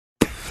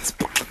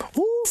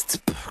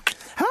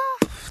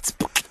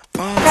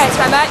Okay, so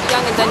I'm at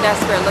Young and Dundas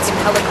Square looking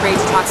hella crazy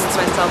talking to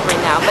myself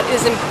right now, but it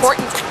is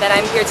important that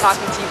I'm here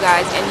talking to you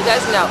guys, and you guys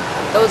know,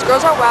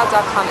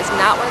 thosegirlsarewild.com is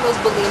not one of those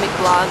bulimic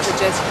blogs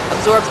that just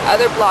absorbs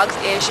other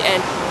blogs-ish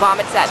and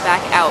vomits that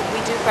back out.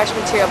 We do fresh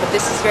material, but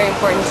this is very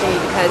important to me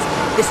because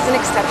this is an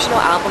exceptional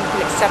album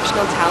from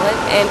exceptional talent,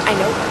 and I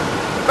know her.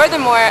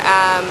 Furthermore,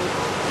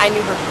 I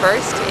knew her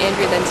first.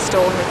 Andrea then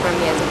stole her from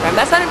me as a friend.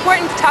 That's not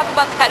important to talk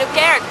about that, who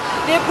cares?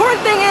 The important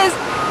thing is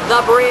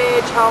the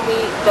bridge,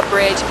 homie. The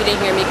bridge, if you didn't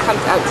hear me,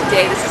 comes out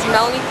today. This is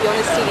Melanie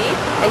Fiona's CD,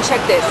 and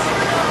check this.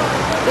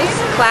 This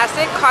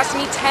classic cost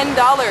me $10.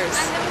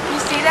 You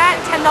see that?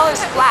 $10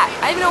 flat.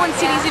 I didn't even know when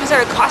CDs even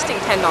started costing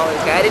 $10,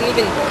 guys. I didn't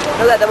even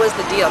know that was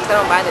the deal, because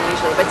I don't buy them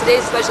usually. But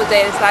today's a special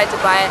day. I decided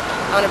to buy it.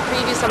 I want to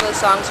preview some of the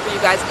songs for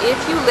you guys. If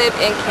you live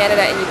in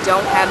Canada and you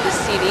don't have the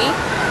CD,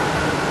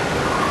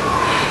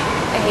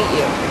 I hate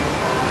you.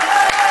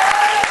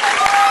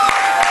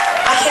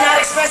 I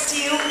cannot express to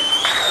you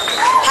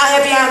how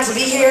happy I am to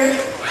be here,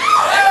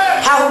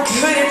 how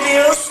good it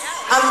feels.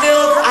 I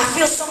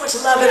feel so much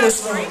love in this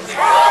room.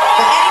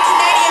 For any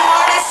Canadian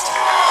artist,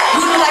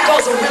 you know that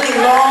goes a really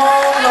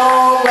long,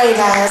 long way,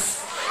 guys.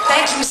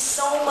 Thank you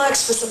so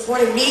much for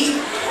supporting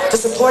me, for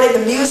supporting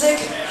the music,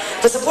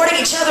 for supporting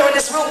each other in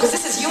this room, because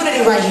this is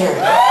unity right here.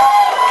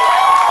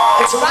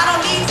 And Toronto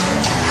needs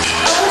it.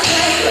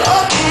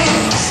 Okay,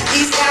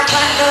 he's got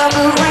my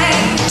number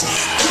range.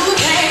 You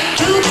can't,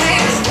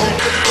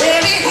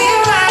 baby,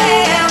 here I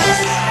am.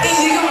 And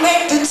you can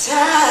make the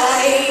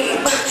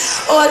time,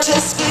 or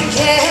just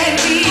forget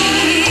me.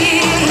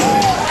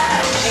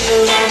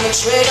 Finger on the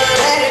trigger,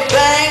 let it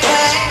bang,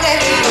 bang,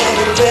 baby, let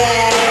it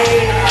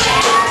bang.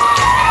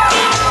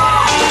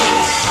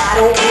 I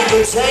don't keep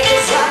the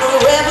takers on the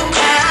river,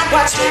 man.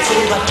 Watch me do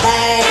my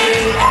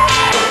thing.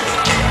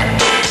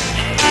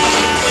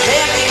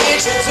 Let me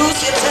introduce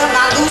you to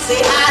my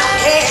Lucy. I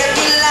don't care if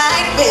you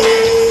like me.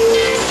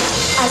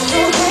 I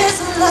know there's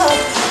a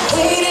love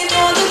waiting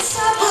on the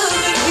top of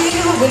the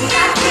hill. When I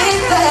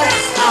get there,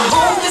 I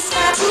hope it's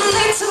not too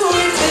late to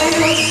reveal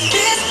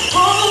this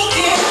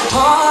broken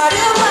heart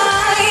of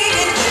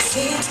mine. It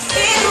seems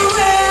it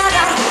ran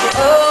out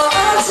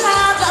of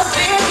time.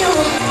 Loving you,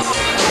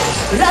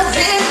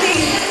 loving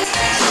me.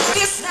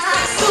 It's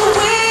not the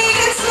way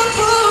it's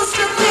supposed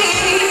to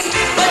be,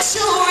 but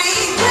you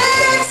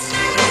regret.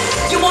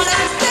 You wanna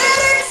bet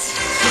it,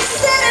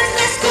 set it,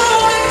 let's go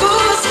and go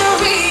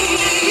story.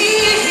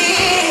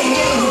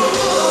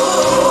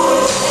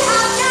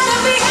 I've gotta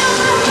be on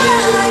my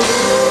mind.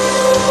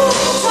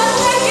 Don't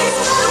think it's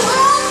gonna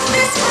work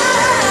this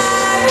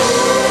time.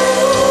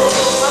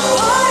 A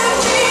part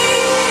of me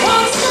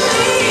wants to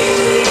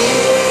leave,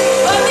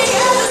 but the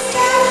other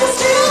side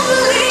still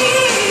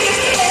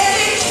believes, and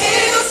it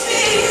kills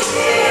me.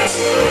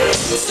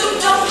 So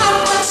know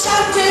how much I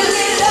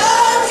really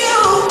love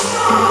you.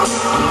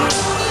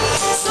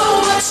 So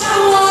much I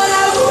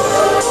wanna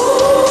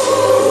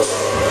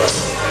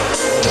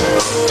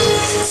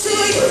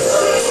see you.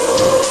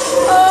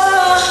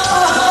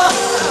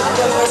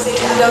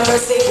 Have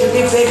mercy, give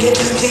me begging,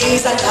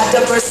 please. I got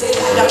the mercy,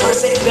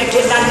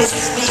 begging on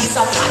his knees.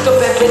 I'll pack up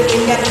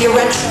everything and here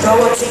and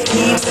throw up the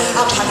keys.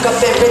 I'll pack up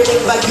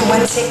everything but you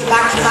and take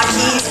back my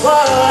keys.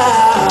 Why?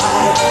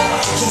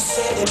 He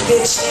said the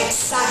bitch ain't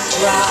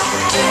Sandra.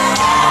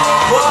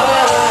 Why?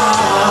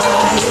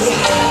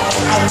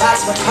 And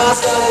that's what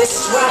caused all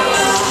this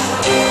drama.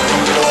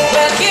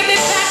 Well, give me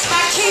back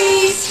my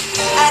keys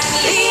and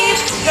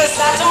leave, cause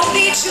I don't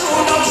need you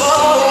no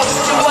more.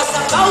 You were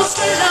supposed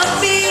to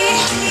love me,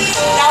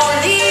 now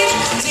leave.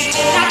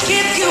 Did I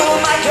give you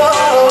my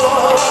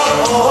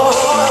all?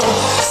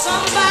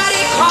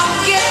 Somebody come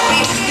get me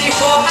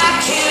before I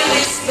kill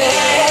this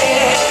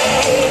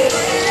man.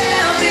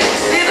 Help it,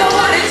 if I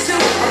wanted to,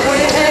 I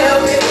wouldn't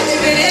help it.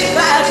 Even if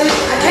I could,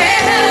 I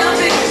can't help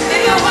it.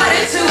 If I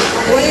wanted to,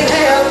 I wouldn't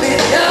help it.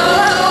 No,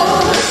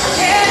 I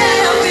can't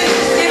help it.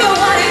 If I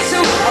wanted to,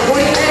 I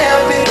wouldn't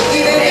help it.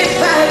 Even if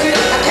I could,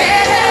 I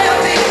can't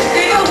help it.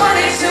 If I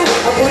wanted to,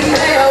 I wouldn't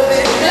help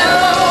it.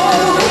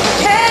 No,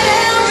 can't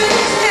help it.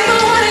 If I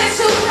wanted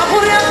to, I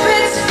wouldn't help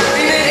it.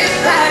 Even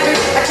if I could,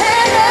 I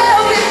can't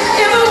help it.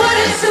 If I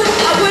wanted to,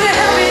 I wouldn't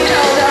help it.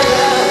 No, no,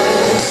 no.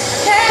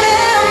 Can't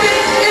help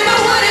it. If I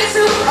wanted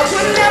to, I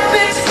wouldn't help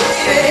it.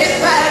 Even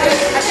if I could,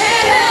 I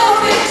can't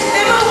help it.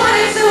 If I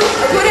wanted to,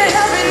 I wouldn't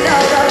help it. No,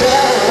 no, no.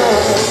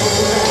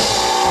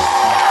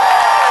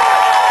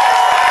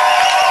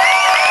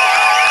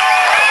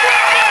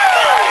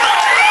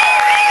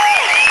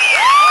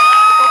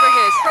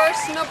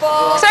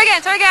 Personable. Start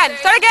again. Start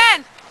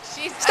again.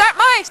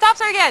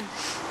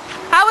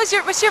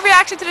 What's your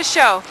reaction to the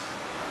show?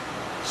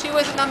 She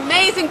was an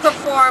amazing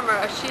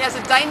performer. She has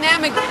a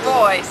dynamic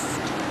voice.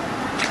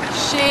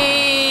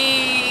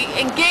 She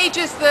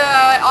engages the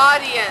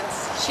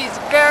audience. She's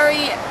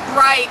very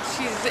bright.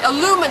 She's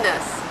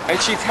luminous. And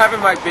she's having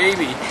my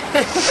baby.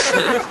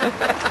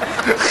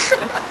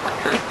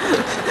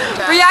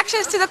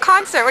 Reactions to the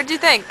concert, what did you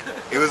think?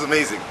 It was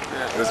amazing.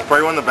 It was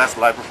probably one of the best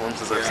live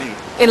performances I've seen.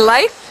 In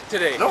life?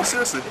 Today. No,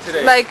 seriously.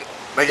 Today. Like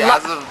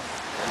as of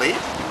Late?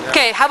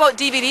 Okay, how about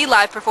DVD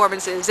live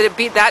performances? Did it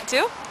beat that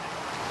too?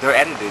 They're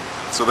edited,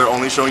 so they're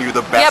only showing you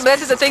the best. Yeah, but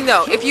this is the thing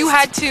though. If you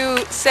had to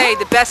say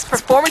the best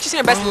performance, you're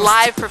saying your best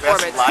live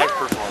performance. Best live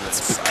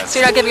performance. So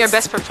you're not giving your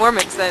best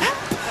performance then.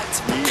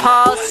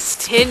 Paul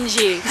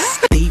Stingy.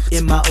 Deep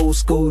in my old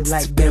school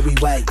like Barry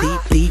White.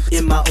 Deep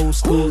in my old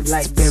school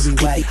like Barry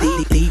White.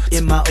 Deep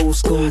in my old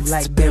school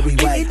like Barry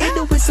White. Ain't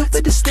no whistle for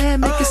the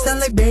stand, make it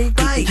sound like Barry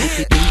White.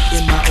 Deep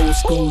in my old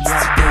school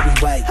like Barry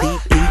White.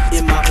 Deep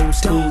in my old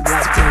school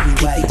like Barry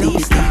White.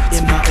 Deep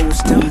in my old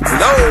school like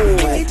Barry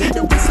White.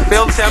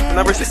 Film temp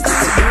number 6.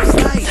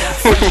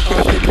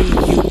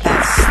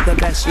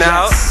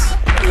 Now,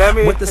 let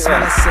me. with the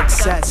smallest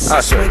success,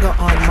 swigger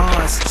on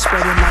Mars,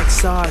 spreading like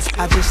SARS.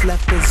 I just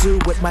left the zoo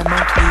with my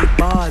monkey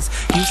bars.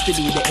 Used to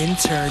be the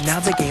intern, now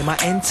the game I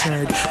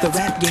entered. The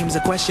rap game's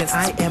a question,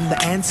 I am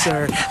the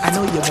answer. I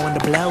know you want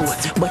to blow,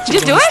 but you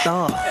do want to it?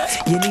 stall.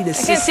 You need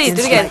assistance see it.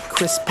 Do it again. like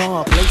Chris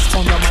Paul. Place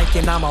on the mic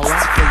and I'm a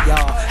rock for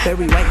y'all.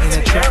 Very white in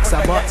the tracks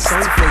I bought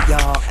soul for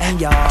y'all. And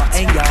y'all.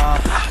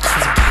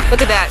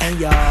 Look at that.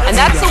 And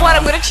that's the one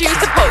I'm going to choose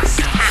to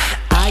post.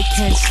 I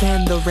can't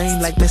stand the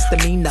rain like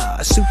misdemeanor.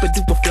 Super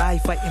duper fly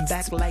fighting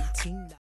back like Tina.